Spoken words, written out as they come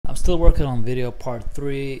still working on video part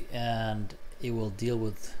 3, and it will deal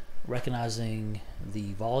with recognizing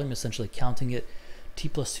the volume, essentially counting it,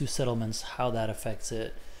 T+2 settlements, how that affects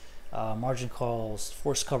it, margin calls,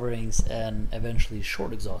 force coverings, and eventually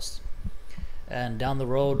short exhaust. And down the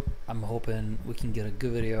road, I'm hoping we can get a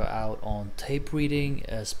good video out on tape reading,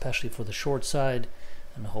 especially for the short side,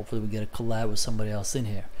 and hopefully we get a collab with somebody else in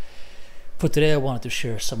here. For today, I wanted to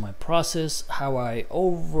share some of my process, how I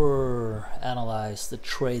over-analyze the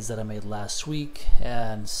trades that I made last week,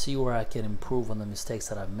 and see where I can improve on the mistakes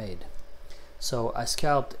that I've made. So I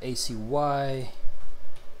scalped ACY,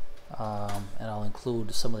 and I'll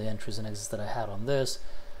include some of the entries and exits that I had on this.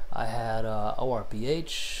 I had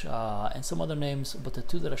ORPH and some other names, but the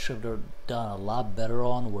two that I should have done a lot better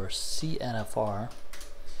on were CNFR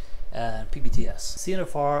and PBTS.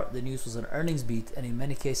 CNFR, the news was an earnings beat, and in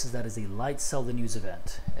many cases that is a light sell the news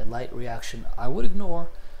event, a light reaction I would ignore,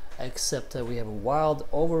 except that we have a wild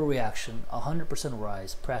overreaction, 100%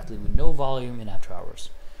 rise, practically with no volume in after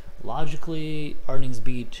hours. Logically, earnings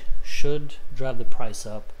beat should drive the price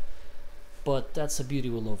up, but that's the beauty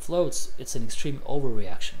with low floats. It's an extreme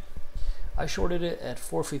overreaction. I shorted it at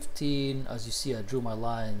 415. As you see, I drew my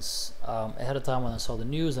lines ahead of time when I saw the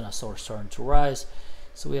news, and I saw it starting to rise.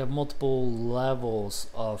 So we have multiple levels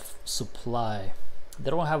of supply.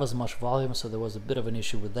 They don't have as much volume, so there was a bit of an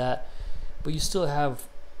issue with that. But you still have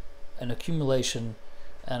an accumulation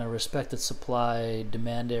and a respected supply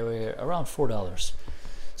demand area around $4.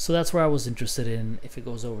 So that's where I was interested in, if it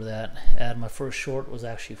goes over that. And my first short was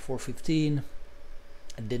actually 415.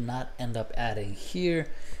 I did not end up adding here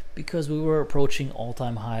because we were approaching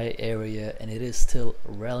all-time high area, and it is still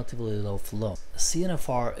relatively low flow.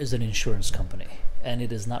 CNFR is an insurance company, and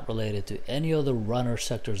it is not related to any other runner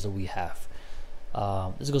sectors that we have.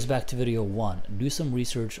 This goes back to video 1. Do some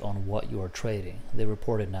research on what you are trading. They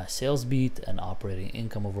reported nice sales beat and operating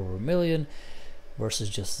income of over $1 million versus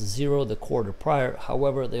just 0 the quarter prior.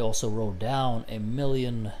 However, they also wrote down $1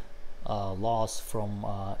 million loss from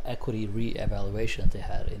equity re-evaluation that they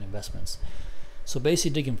had in investments. So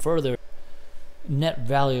basically, digging further, net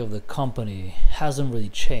value of the company hasn't really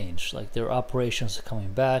changed. Like, their operations are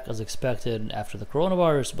coming back as expected after the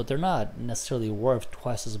coronavirus, but they're not necessarily worth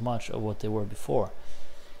twice as much of what they were before.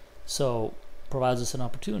 So provides us an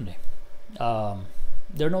opportunity.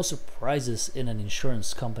 There are no surprises in an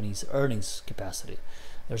insurance company's earnings capacity.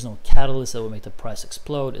 There's no catalyst that will make the price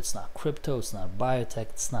explode. It's not crypto, it's not biotech,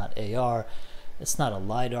 it's not AR, it's not a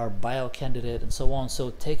LiDAR bio candidate, and so on. So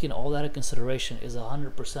taking all that into consideration, is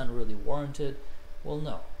 100% really warranted? Well,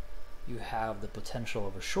 no. You have the potential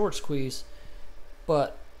of a short squeeze,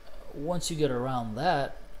 but once you get around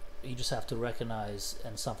that, you just have to recognize,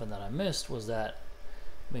 and something that I missed was that,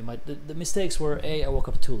 I mean, the mistakes were, I woke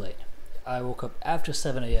up too late. I woke up after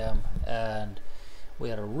 7 a.m. and we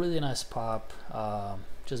had a really nice pop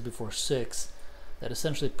just before 6 that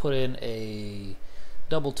essentially put in a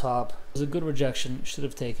double top. It was a good rejection, should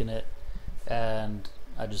have taken it, and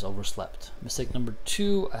I just overslept. Mistake number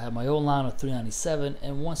 2, I had my own line of 397,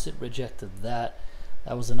 and once it rejected that,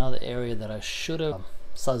 that was another area that I should have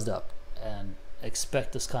sussed up and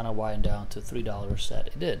expect this kind of wind down to $3 that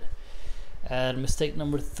it did. And mistake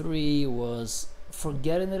number 3 was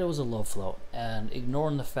forgetting that it was a low float and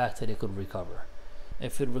ignoring the fact that it could recover.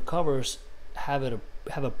 If it recovers, have a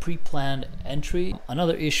pre-planned entry.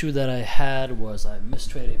 Another issue that I had was I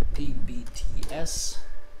mistraded PBTS,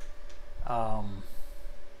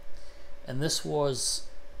 and this was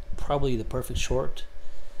probably the perfect short.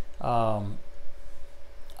 Unlike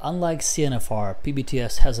CNFR,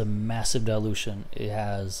 PBTS has a massive dilution. It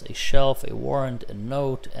has a shelf, a warrant, a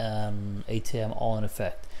note, and ATM all in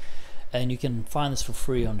effect. And you can find this for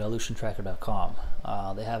free on dilutiontracker.com.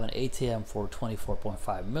 They have an ATM for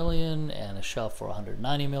 24.5 million and a shelf for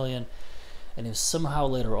 190 million. And if somehow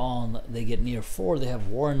later on they get near 4, they have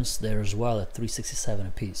warrants there as well at 367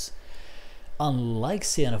 apiece. Unlike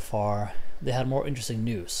CNFR, they had more interesting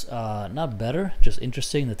news. Not better, just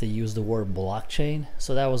interesting that they used the word blockchain.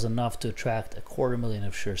 So that was enough to attract 250,000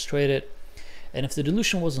 of shares traded. And if the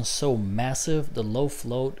dilution wasn't so massive, the low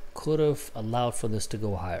float could have allowed for this to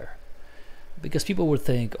go higher. Because people would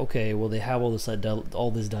think, okay, well, they have all this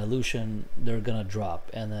dilution, they're gonna drop,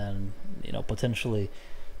 and then, you know, potentially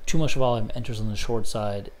too much volume enters on the short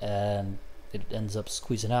side and it ends up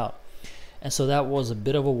squeezing out. And so that was a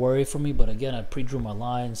bit of a worry for me. But again, I pre-drew my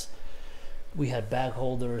lines. We had bag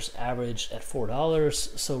holders averaged at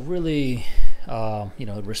 $4, so really, you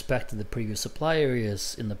know, it respected the previous supply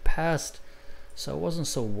areas in the past. So I wasn't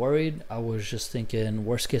so worried. I was just thinking,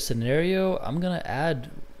 worst case scenario, I'm gonna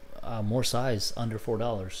add more size under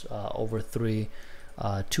 $4, over 3,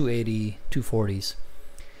 280, 240s.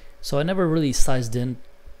 So I never really sized in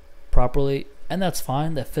properly, and that's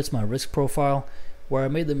fine. That fits my risk profile. Where I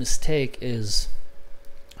made the mistake is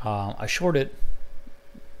I shorted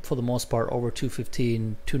for the most part over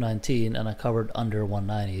 215, 219, and I covered under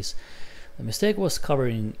 190s. The mistake was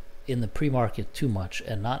covering in the pre-market too much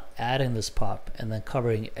and not adding this pop and then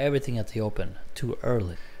covering everything at the open too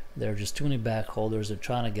early. There are just too many back holders. They're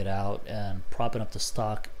trying to get out, and propping up the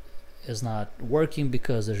stock is not working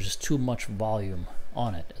because there's just too much volume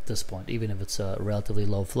on it at this point, even if it's a relatively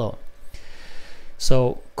low flow.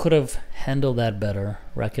 So could have handled that better.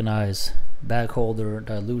 Recognize back holder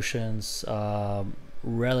dilutions,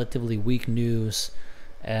 relatively weak news,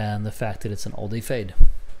 and the fact that it's an all-day fade.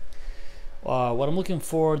 What I'm looking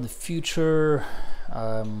for in the future,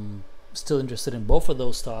 I'm still interested in both of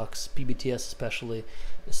those stocks. PBTS especially,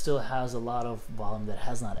 it still has a lot of volume that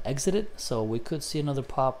has not exited, so we could see another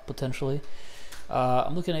pop potentially.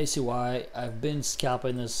 I'm looking at ACY. I've been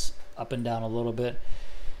scalping this up and down a little bit,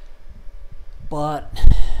 but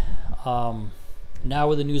now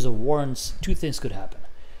with the news of warrants, two things could happen.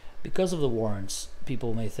 Because of the warrants,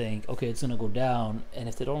 people may think, okay, it's going to go down, and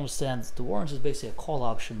if they don't understand that the warrants is basically a call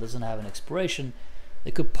option, doesn't have an expiration,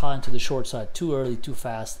 they could pile into the short side too early, too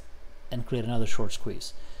fast, and create another short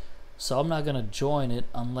squeeze. So I'm not going to join it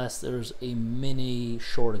unless there's a mini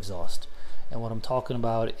short exhaust. And what I'm talking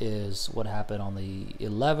about is what happened on the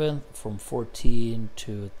 11th from 14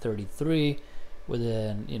 to 33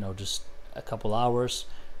 within, you know, just a couple hours.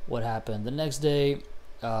 What happened the next day,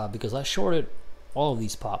 because I shorted all of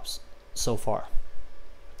these pops so far,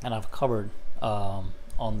 and I've covered on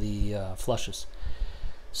the flushes.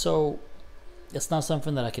 So it's not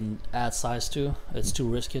something that I can add size to. It's too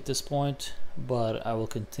risky at this point, but I will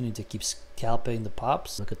continue to keep scalping the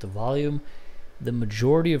pops. Look at the volume. The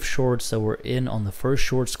majority of shorts that were in on the first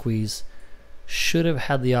short squeeze should have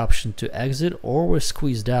had the option to exit or were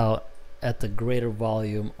squeezed out at the greater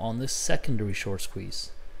volume on the secondary short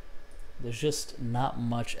squeeze. There's just not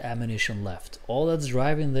much ammunition left. All that's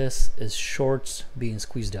driving this is shorts being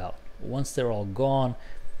squeezed out. Once they're all gone,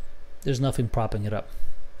 there's nothing propping it up.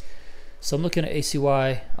 So I'm looking at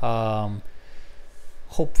ACY.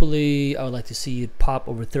 Hopefully, I would like to see it pop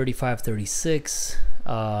over 35, 36.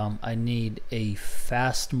 I need a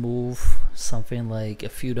fast move, something like a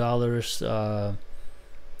few dollars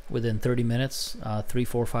within 30 minutes, $3,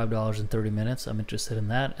 $4, $5 in 30 minutes. I'm interested in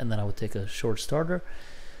that, and then I would take a short starter.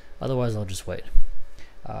 Otherwise, I'll just wait.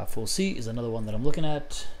 FULC is another one that I'm looking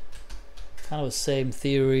at. Kind of the same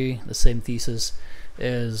theory, the same thesis,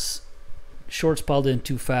 is shorts piled in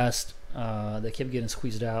too fast. They kept getting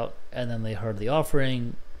squeezed out, and then they heard the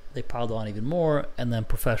offering. They piled on even more, and then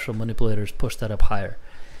professional manipulators pushed that up higher.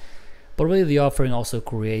 But really, the offering also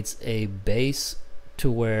creates a base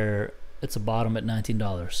to where it's a bottom at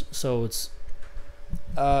 $19. So it's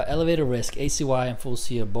elevator risk. ACY and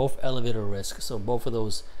FULC are both elevator risk. So both of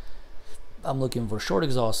those, I'm looking for short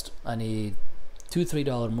exhaust. I need $2,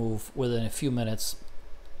 $3 move within a few minutes,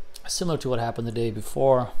 similar to what happened the day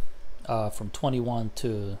before, from 21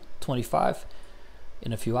 to 25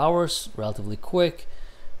 in a few hours, relatively quick.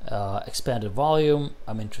 Expanded volume.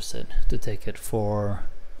 I'm interested to take it for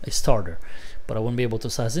a starter, but I wouldn't be able to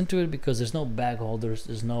size into it because there's no bag holders,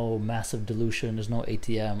 there's no massive dilution, there's no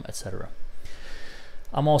ATM, etc.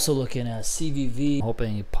 I'm also looking at CVV,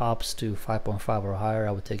 hoping it pops to 5.5 or higher.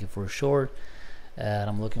 I would take it for a short. And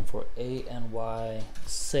I'm looking for ANY,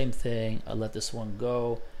 same thing. I let this one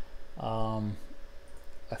go. I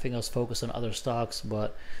think I was focused on other stocks,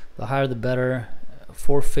 but the higher the better.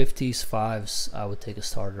 450s, 5s, I would take a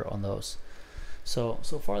starter on those. So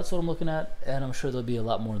far that's what I'm looking at, and I'm sure there'll be a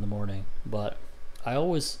lot more in the morning. But I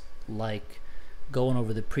always like going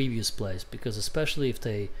over the previous plays, because especially if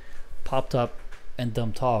they popped up and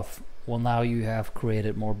dumped off, well, now you have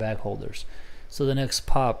created more bag holders. So the next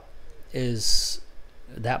pop is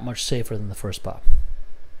that much safer than the first pop.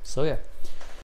 So yeah,